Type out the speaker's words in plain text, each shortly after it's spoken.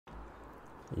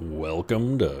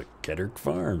Welcome to Kedrick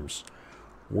Farms.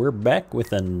 We're back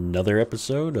with another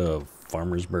episode of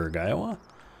Farmersburg, Iowa,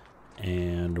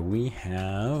 and we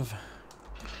have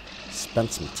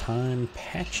spent some time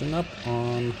patching up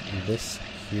on this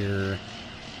here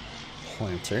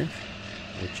planter,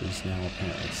 which is now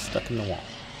apparently stuck in the wall.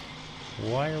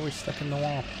 Why are we stuck in the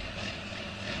wall?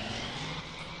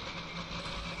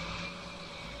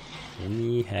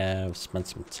 We have spent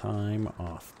some time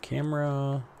off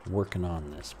camera working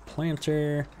on this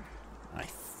planter. I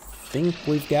think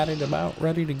we've got it about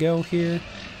ready to go here.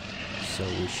 So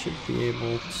we should be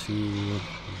able to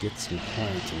get some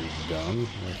planting done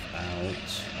without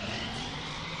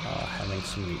having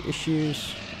so many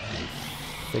issues. We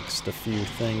fixed a few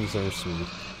things. There's some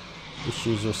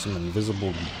issues with some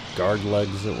invisible guard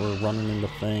legs that were running into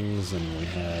things, and we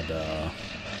had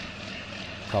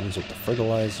problems with the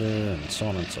fertilizer and so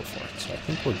on and so forth. So I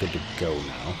think we're good to go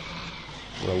now.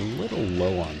 We're a little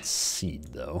low on seed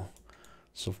though.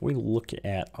 So if we look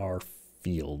at our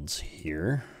fields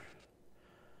here,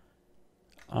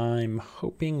 I'm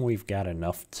hoping we've got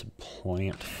enough to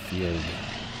plant field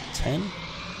 10.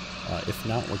 If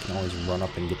not, we can always run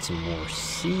up and get some more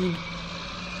seed.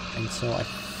 And so I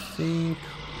think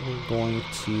we're going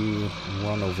to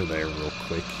run over there real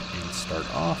quick and start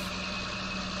off.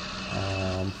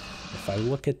 If I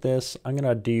look at this, I'm going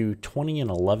to do 20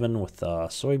 and 11 with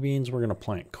soybeans. We're going to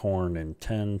plant corn in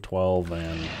 10, 12,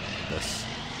 and this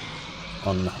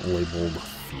unlabeled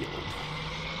field.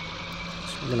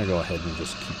 So we're going to go ahead and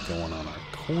just keep going on our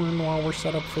corn while we're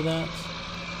set up for that.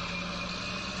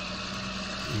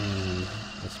 And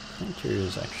this planter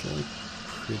is actually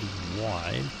pretty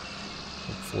wide.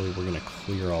 Hopefully we're going to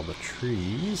clear all the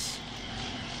trees.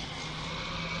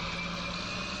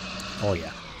 Oh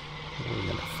yeah. We're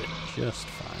gonna fit just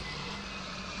fine.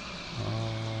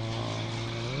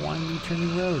 Windy, turny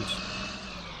roads.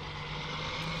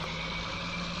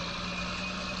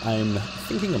 I'm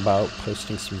thinking about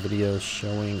posting some videos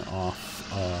showing off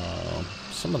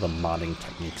some of the modding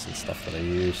techniques and stuff that I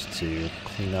use to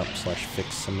clean up /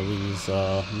 fix some of these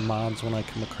mods when I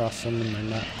come across them and they're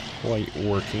not quite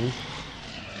working.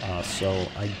 So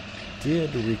I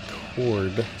did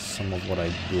record some of what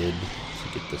I did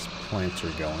to get this planter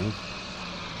going.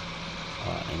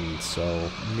 And so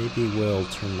maybe we'll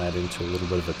turn that into a little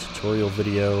bit of a tutorial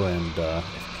video, and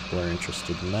if people are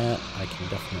interested in that, I can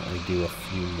definitely do a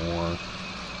few more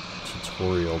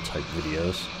tutorial type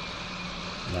videos.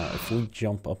 Now if we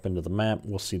jump up into the map,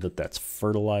 we'll see that that's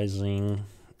fertilizing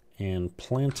and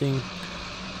planting.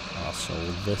 So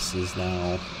this is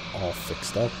now all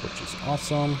fixed up, which is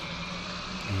awesome.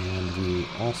 And we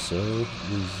also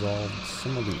resolved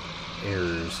some of the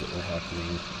errors that were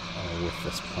happening with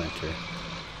this planter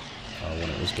when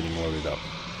it was getting loaded up.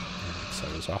 And so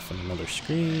I was off on another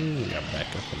screen. We got back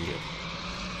up and get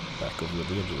back over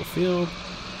to the edge of the field.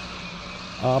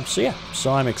 So yeah,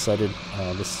 so I'm excited.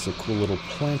 This is a cool little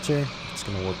planter. It's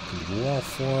going to work pretty well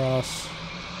for us.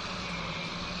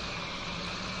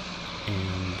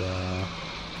 And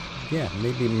yeah,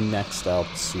 maybe next I'll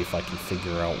see if I can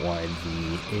figure out why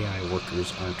the AI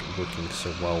workers aren't working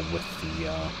so well with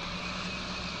the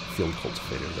field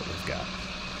cultivator that we've got.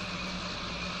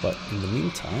 But in the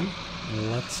meantime,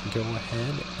 let's go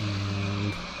ahead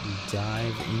and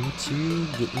dive into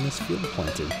getting this field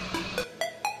planted.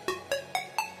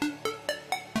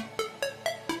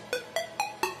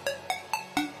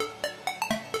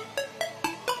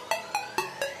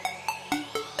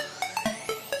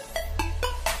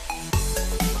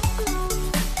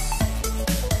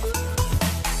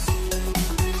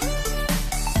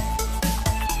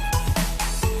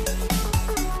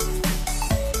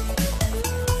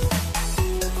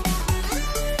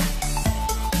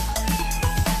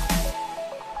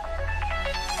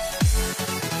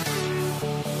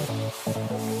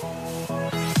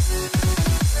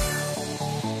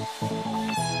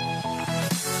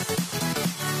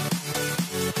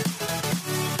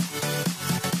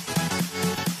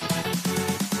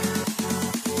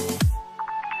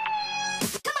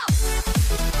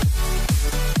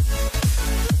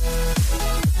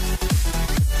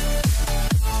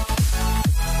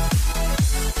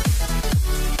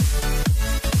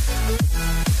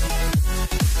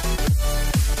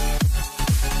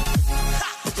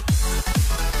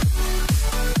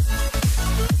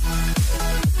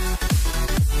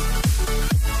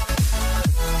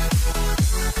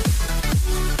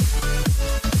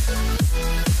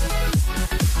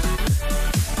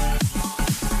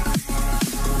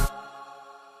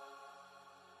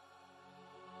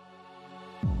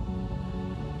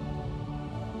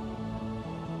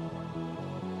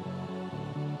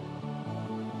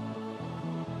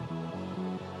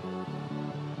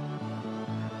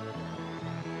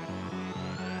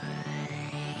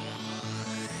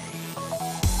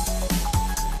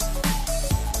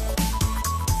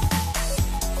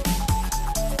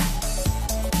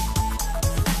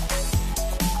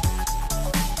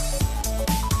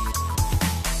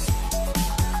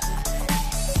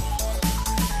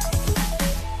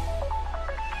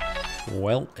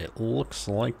 Well, it looks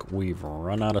like we've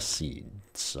run out of seed,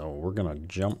 so we're gonna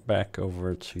jump back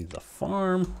over to the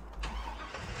farm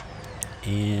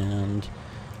and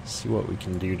see what we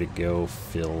can do to go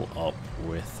fill up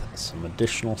with some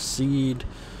additional seed.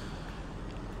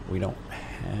 We don't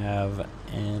have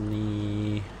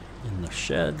any in the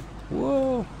shed.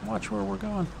 Whoa, watch where we're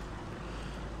going.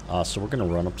 So we're gonna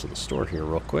run up to the store here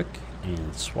real quick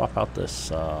and swap out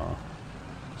this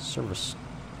service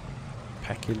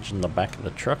package in the back of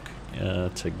the truck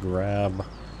to grab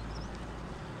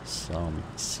some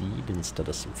seed instead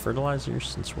of some fertilizer,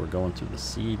 since we're going through the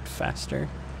seed faster.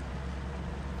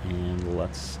 And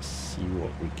let's see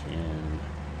what we can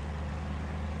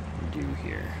do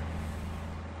here.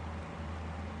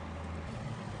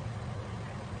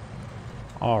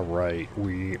 All right,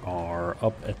 we are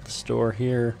up at the store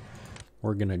here.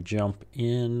 We're gonna jump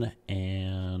in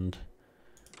and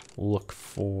look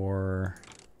for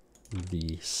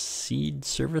the seed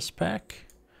service pack.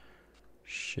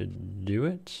 Should do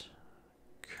it.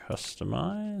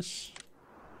 Customize.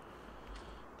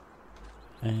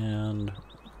 And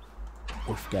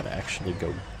we've got to actually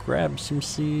go grab some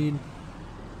seed.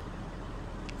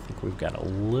 I think we've got a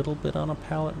little bit on a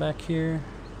pallet back here.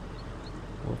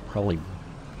 We'll probably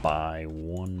buy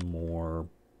one more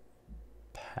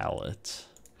pallet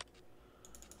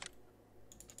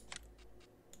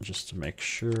just to make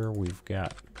sure we've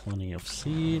got plenty of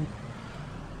seed.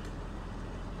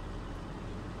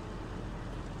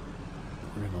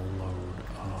 We're gonna load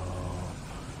up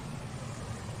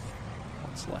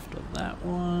what's left of that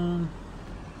one.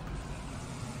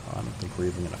 Oh, I don't think we're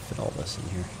even gonna fit all this in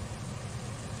here.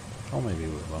 Oh, maybe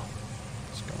we will.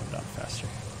 It's going down faster.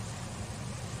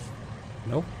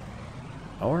 Nope.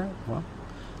 Alright, well,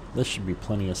 this should be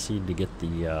plenty of seed to get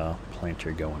the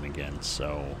planter going again,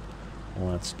 so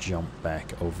let's jump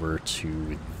back over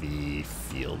to the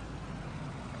field.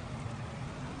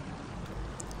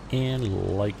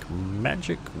 And like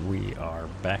magic, we are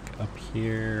back up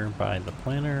here by the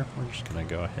planter. We're just gonna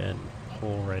go ahead and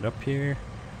pull right up here,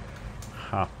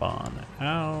 hop on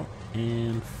out,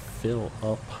 and fill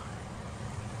up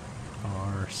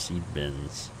our seed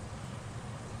bins.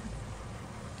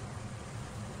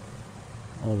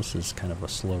 Oh, this is kind of a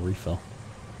slow refill.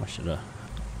 I should have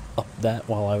upped that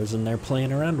while I was in there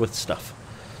playing around with stuff.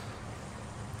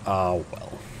 Oh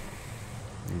well,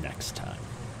 next time.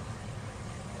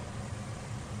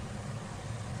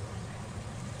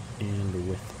 And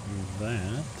with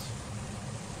that,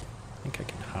 I think I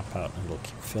can hop out and it'll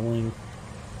keep filling.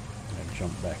 I'm gonna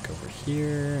jump back over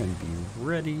here and be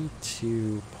ready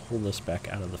to pull this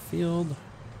back out of the field.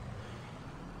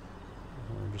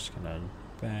 We're just gonna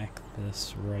back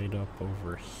this right up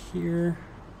over here.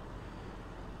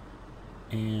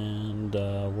 And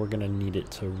we're gonna need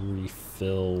it to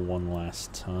refill one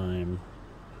last time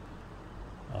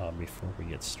before we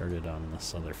get started on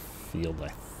this other field, I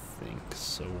think.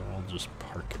 So I'll just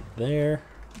park it there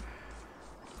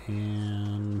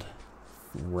and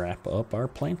wrap up our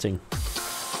planting.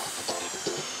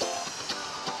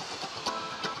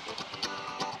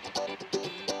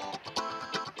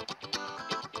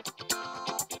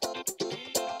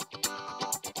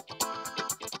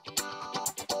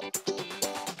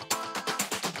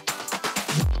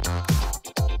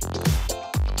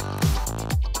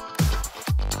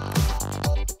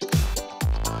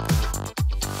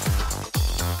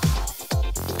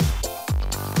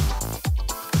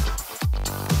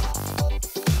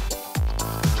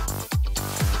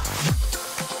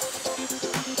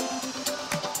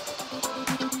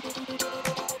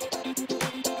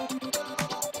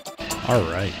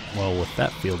 Alright, well with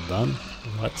that field done,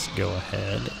 let's go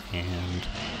ahead and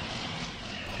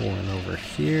pull in over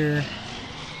here.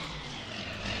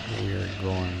 We're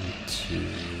going to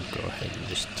go ahead and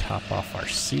just top off our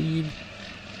seed.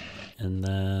 And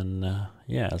then,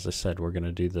 yeah, as I said, we're going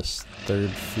to do this third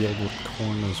field with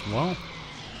corn as well.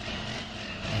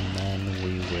 And then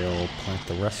we will plant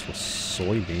the rest with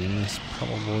soybeans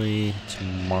probably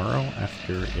tomorrow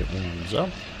after it warms up.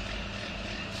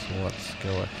 So let's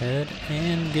go ahead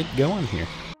and get going here.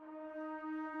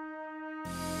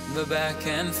 The back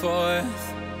and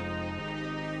forth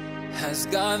has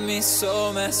got me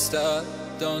so messed up.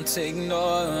 Don't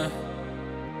ignore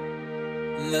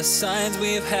the signs.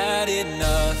 We've had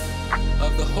enough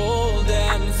of the whole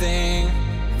damn thing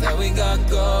that we got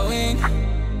going.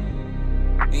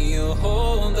 You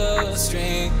hold the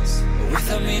strings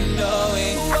without me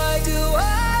knowing. Why do I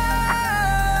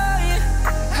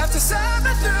have to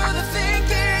suffer through the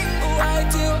thinking? Why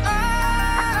do I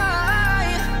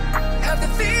have the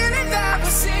feeling that we're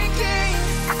sinking?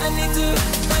 I need to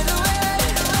find a way.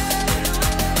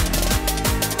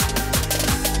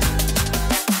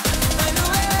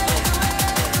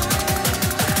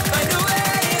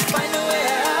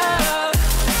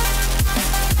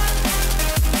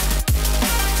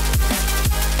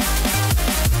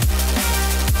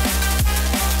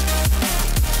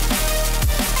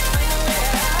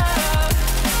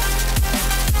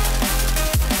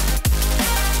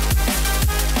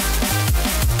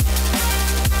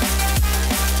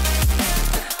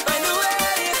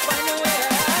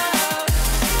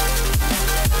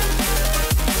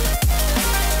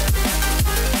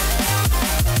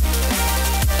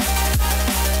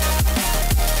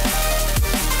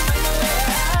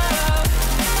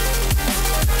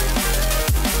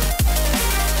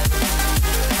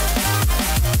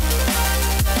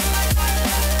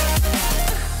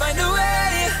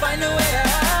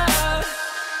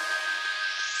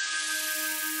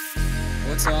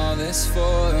 this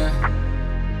for?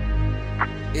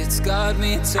 It's got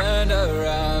me turned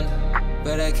around,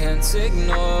 but I can't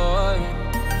ignore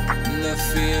the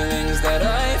feelings that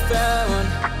I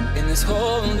found in this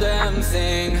whole damn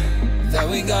thing that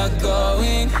we got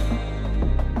going.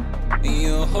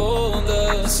 You hold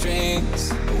the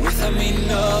strings without me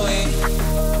knowing.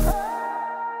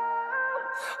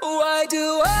 Why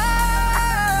do I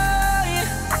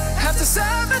have to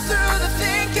suffer through the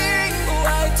thinking?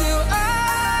 Why do I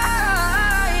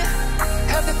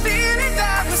have the feeling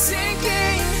that we're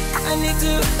sinking? I need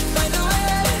to find a way.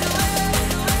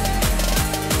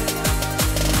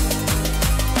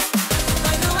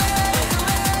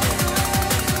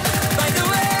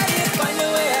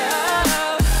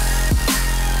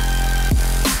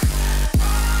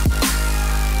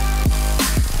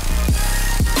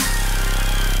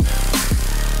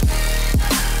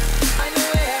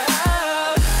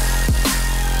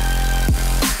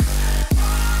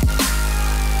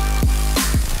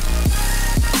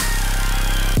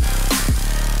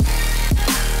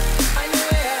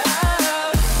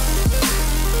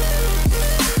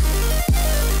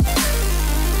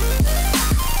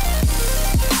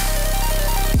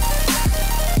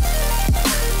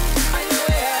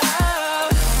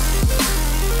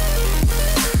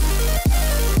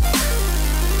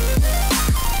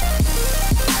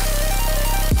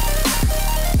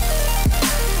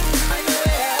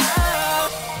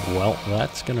 Well,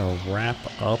 that's gonna wrap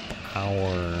up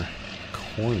our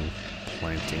corn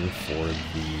planting for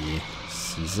the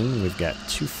season. We've got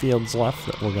 2 fields left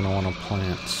that we're gonna want to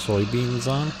plant soybeans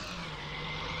on.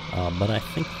 But I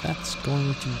think that's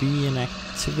going to be an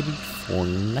activity for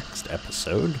next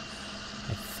episode.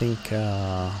 I think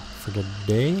for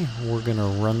today we're gonna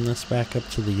run this back up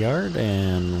to the yard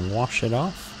and wash it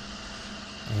off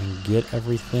and get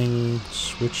everything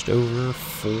switched over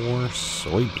for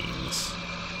soybeans.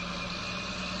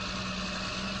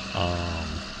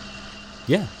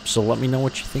 Yeah, so let me know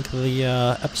what you think of the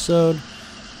episode,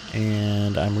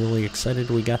 and I'm really excited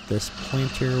we got this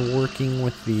planter working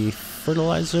with the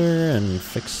fertilizer and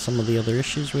fixed some of the other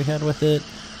issues we had with it.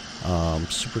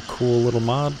 Super cool little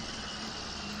mod.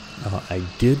 I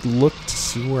did look to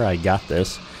see where I got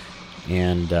this,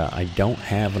 and I don't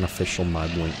have an official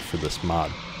mod link for this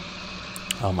mod.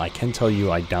 I can tell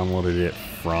you I downloaded it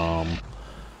from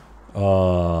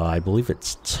I believe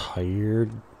it's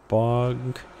Tired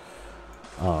Bog,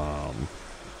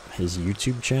 his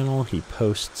YouTube channel. He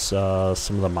posts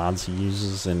some of the mods he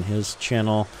uses in his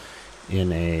channel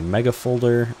in a mega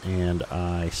folder, and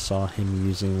I saw him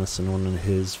using this in one of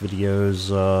his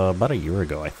videos about a year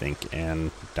ago, I think,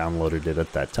 and downloaded it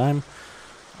at that time.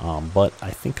 But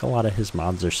I think a lot of his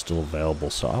mods are still available,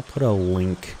 so I'll put a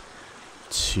link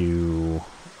to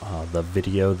the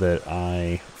video that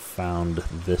I found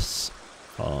this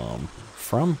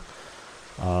from,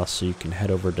 so you can head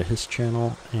over to his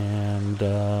channel and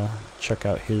check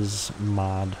out his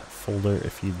mod folder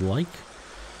if you'd like.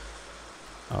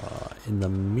 In the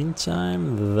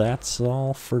meantime, that's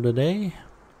all for today.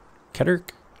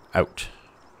 Kedrick out.